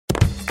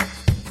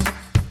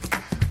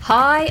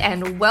Hi,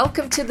 and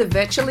welcome to the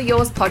Virtually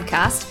Yours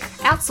podcast,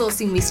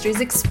 Outsourcing Mysteries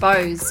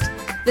Exposed,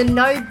 the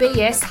no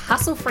BS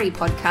hustle-free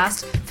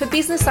podcast for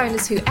business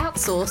owners who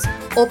outsource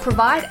or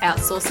provide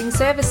outsourcing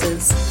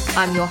services.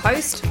 I'm your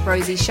host,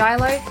 Rosie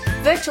Shiloh,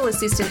 virtual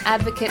assistant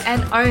advocate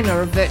and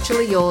owner of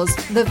Virtually Yours,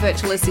 the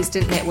virtual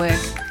assistant network.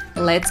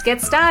 Let's get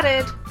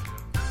started.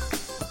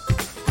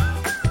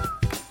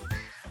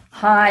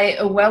 Hi,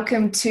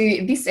 welcome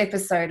to this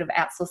episode of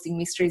Outsourcing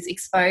Mysteries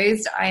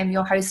Exposed. I am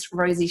your host,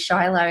 Rosie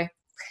Shiloh.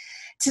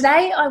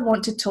 Today, I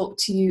want to talk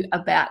to you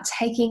about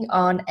taking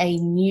on a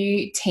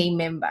new team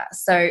member.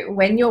 So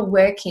when you're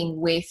working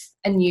with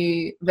a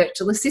new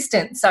virtual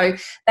assistant, so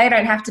they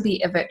don't have to be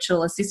a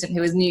virtual assistant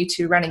who is new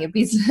to running a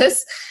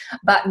business,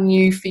 but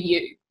new for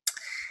you.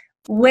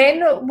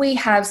 When we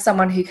have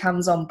someone who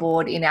comes on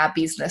board in our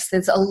business,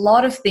 there's a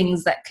lot of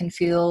things that can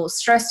feel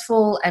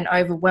stressful and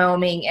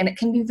overwhelming, and it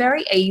can be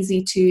very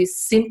easy to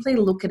simply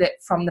look at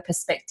it from the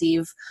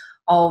perspective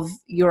of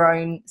your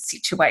own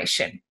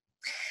situation.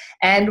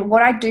 And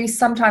what I do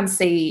sometimes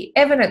see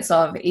evidence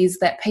of is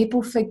that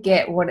people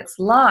forget what it's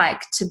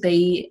like to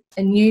be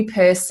a new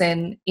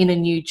person in a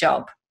new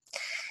job.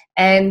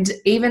 And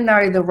even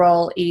though the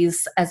role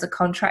is as a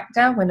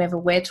contractor, whenever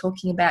we're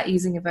talking about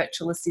using a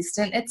virtual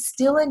assistant, it's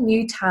still a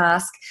new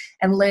task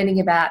and learning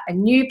about a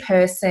new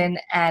person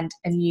and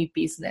a new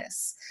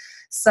business.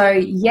 So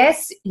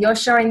yes, you're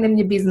showing them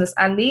your business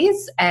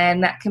undies,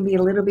 and that can be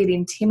a little bit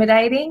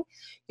intimidating.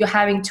 You're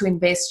having to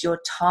invest your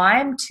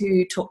time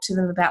to talk to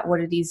them about what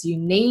it is you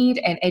need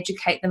and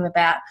educate them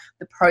about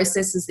the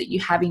processes that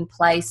you have in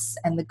place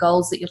and the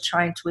goals that you're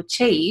trying to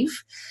achieve.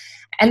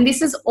 And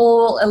this is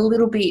all a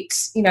little bit,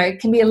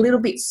 can be a little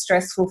bit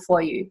stressful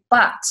for you.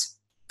 But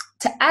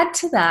to add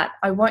to that,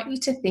 I want you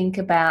to think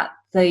about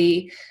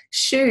the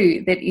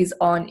shoe that is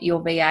on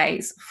your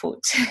VA's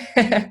foot.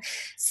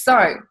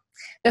 So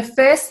the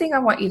first thing I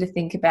want you to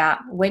think about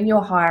when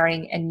you're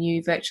hiring a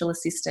new virtual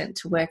assistant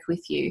to work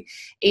with you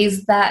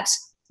is that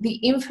the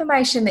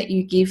information that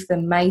you give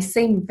them may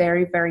seem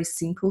very, very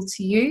simple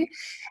to you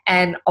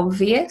and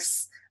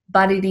obvious,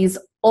 but it is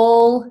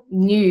all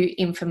new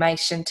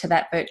information to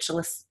that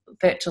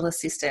virtual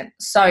assistant.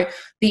 So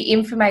the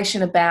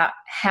information about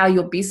how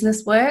your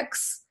business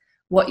works,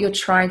 what you're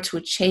trying to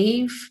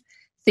achieve,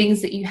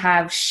 things that you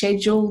have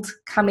scheduled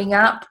coming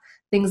up,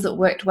 things that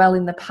worked well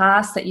in the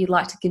past that you'd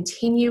like to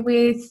continue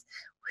with,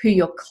 who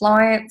your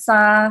clients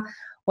are,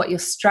 what your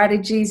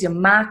strategies, your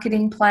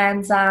marketing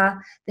plans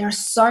are. There are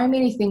so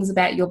many things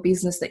about your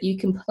business that you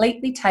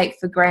completely take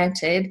for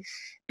granted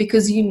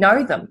because you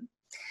know them.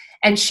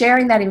 And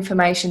sharing that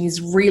information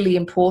is really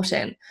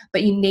important,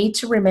 but you need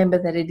to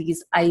remember that it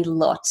is a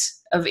lot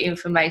of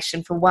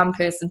information for one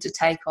person to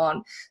take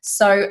on.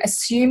 So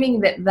assuming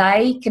that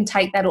they can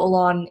take that all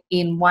on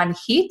in one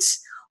hit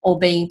or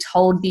being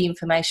told the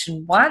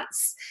information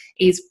once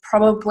is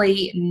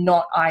probably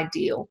not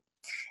ideal.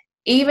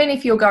 Even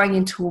if you're going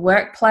into a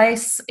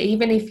workplace,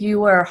 even if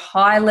you are a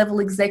high-level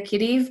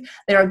executive,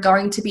 there are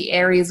going to be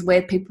areas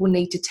where people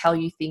need to tell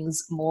you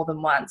things more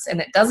than once.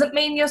 And it doesn't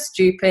mean you're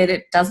stupid.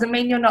 It doesn't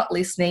mean you're not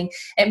listening.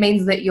 It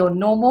means that you're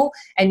normal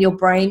and your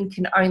brain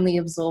can only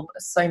absorb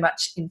so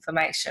much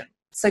information.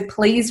 So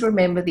please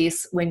remember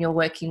this when you're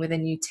working with a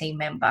new team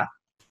member.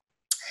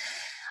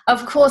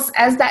 Of course,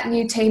 as that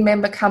new team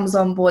member comes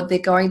on board, they're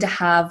going to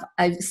have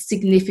a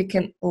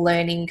significant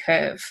learning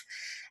curve.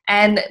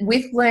 And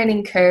with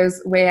learning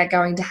curves, we are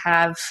going to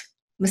have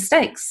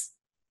mistakes.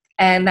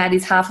 And that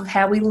is half of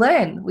how we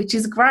learn, which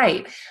is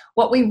great.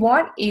 What we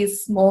want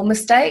is small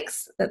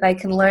mistakes that they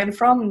can learn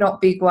from,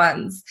 not big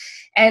ones.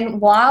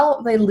 And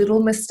while the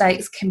little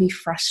mistakes can be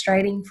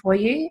frustrating for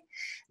you,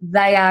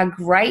 they are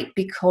great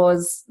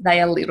because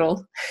they are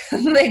little.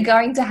 They're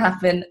going to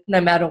happen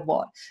no matter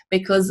what,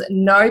 because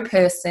no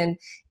person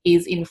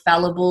is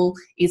infallible,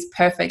 is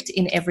perfect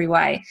in every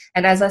way.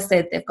 And as I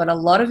said, they've got a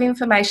lot of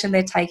information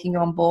they're taking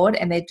on board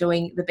and they're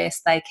doing the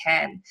best they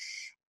can.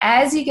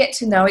 As you get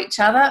to know each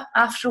other,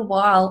 after a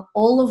while,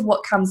 all of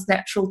what comes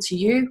natural to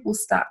you will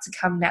start to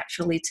come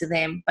naturally to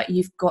them, but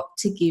you've got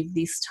to give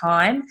this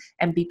time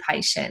and be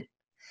patient.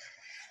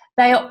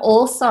 They are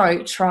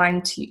also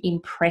trying to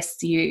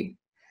impress you.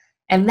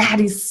 And that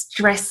is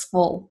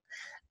stressful.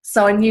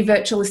 So a new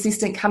virtual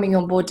assistant coming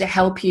on board to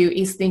help you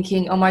is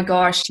thinking, oh my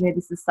gosh,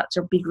 this is such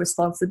a big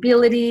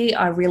responsibility.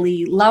 I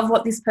really love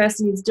what this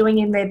person is doing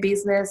in their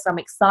business. I'm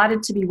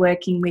excited to be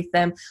working with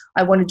them.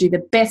 I want to do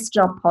the best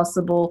job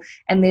possible.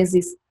 And there's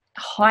this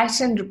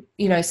heightened,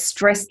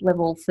 stress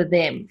level for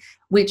them,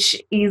 which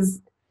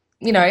is,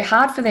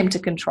 hard for them to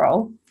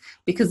control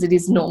because it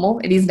is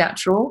normal, it is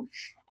natural.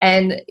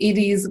 And it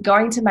is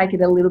going to make it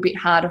a little bit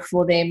harder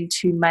for them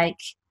to make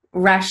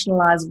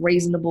rationalize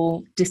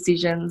reasonable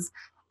decisions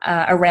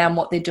around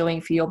what they're doing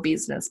for your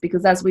business,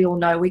 because as we all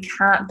know, we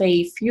can't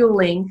be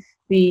fueling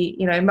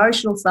the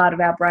emotional side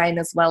of our brain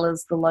as well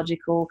as the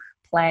logical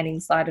planning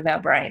side of our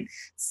brain.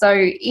 So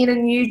in a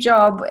new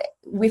job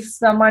with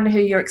someone who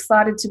you're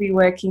excited to be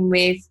working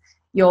with,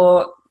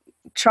 you're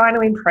trying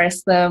to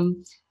impress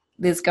them,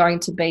 there's going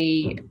to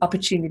be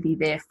opportunity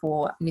there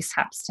for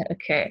mishaps to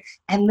occur.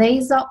 And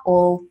these are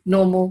all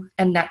normal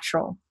and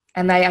natural,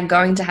 and they are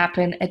going to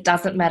happen. It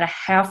doesn't matter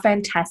how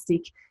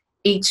fantastic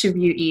each of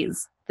you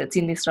is that's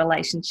in this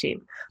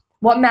relationship.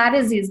 What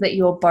matters is that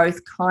you're both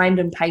kind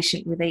and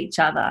patient with each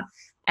other,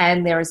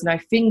 and there is no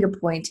finger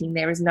pointing,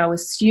 there is no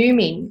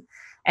assuming,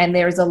 and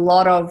there is a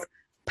lot of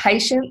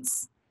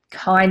patience,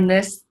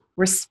 kindness,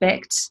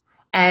 respect,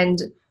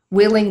 and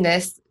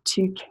willingness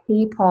to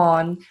keep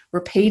on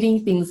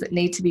repeating things that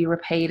need to be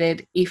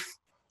repeated if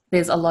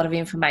there's a lot of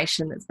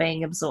information that's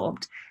being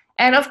absorbed.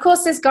 And of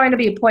course, there's going to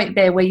be a point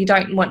there where you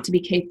don't want to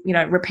be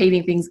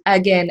repeating things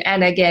again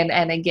and again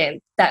and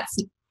again.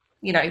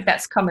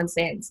 That's common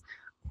sense.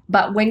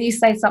 But when you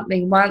say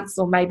something once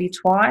or maybe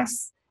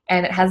twice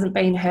and it hasn't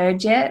been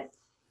heard yet,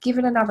 give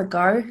it another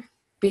go,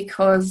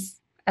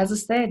 because, as I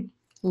said,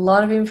 a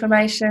lot of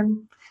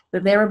information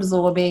that they're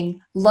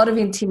absorbing, a lot of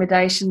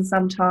intimidation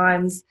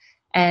sometimes,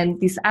 and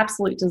this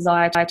absolute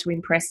desire to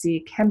impress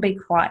you can be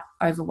quite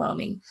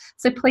overwhelming.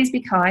 So please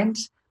be kind,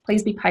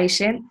 please be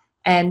patient,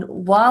 and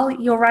while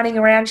you're running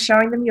around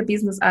showing them your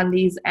business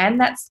undies, and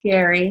that's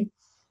scary,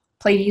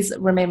 please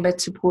remember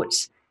to put,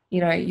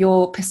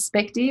 your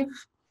perspective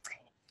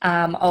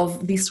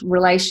of this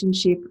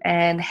relationship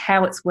and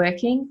how it's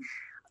working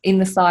in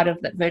the side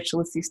of that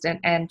virtual assistant,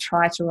 and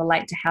try to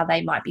relate to how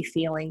they might be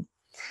feeling.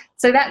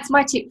 So that's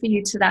my tip for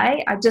you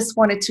today. I just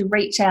wanted to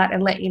reach out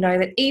and let you know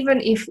that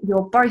even if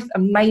you're both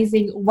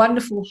amazing,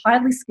 wonderful,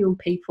 highly skilled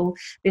people,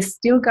 there's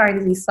still going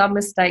to be some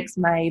mistakes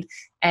made,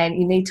 and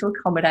you need to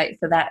accommodate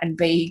for that and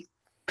be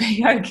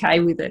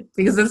okay with it,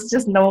 because it's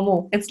just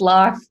normal. It's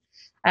life.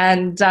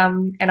 And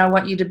I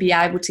want you to be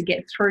able to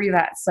get through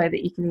that so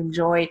that you can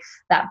enjoy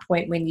that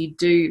point when you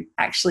do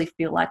actually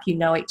feel like you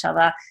know each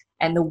other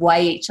and the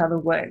way each other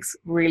works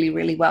really,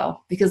 really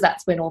well, because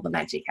that's when all the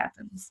magic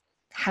happens.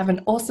 Have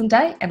an awesome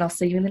day, and I'll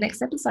see you in the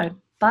next episode.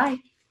 Bye.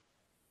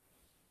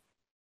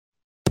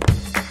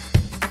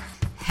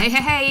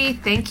 Hey,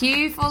 thank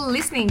you for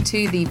listening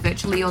to the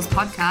Virtually Yours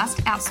podcast,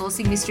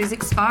 Outsourcing Mysteries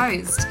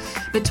Exposed.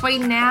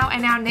 Between now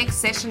and our next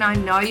session, I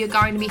know you're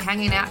going to be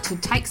hanging out to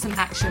take some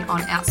action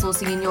on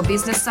outsourcing in your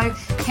business, so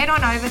head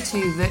on over to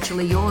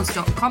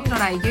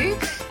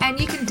virtuallyyours.com.au and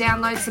you can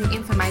download some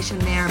information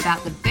there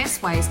about the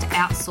best ways to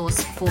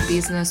outsource for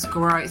business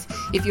growth.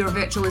 If you're a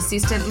virtual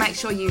assistant, make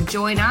sure you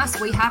join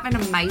us. We have an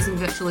amazing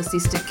virtual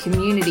assistant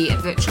community at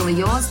Virtually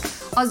Yours,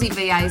 Aussie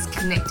VAs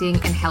connecting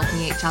and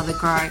helping each other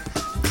grow.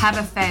 Have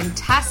a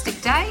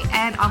fantastic day,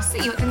 and I'll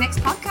see you at the next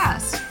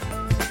podcast.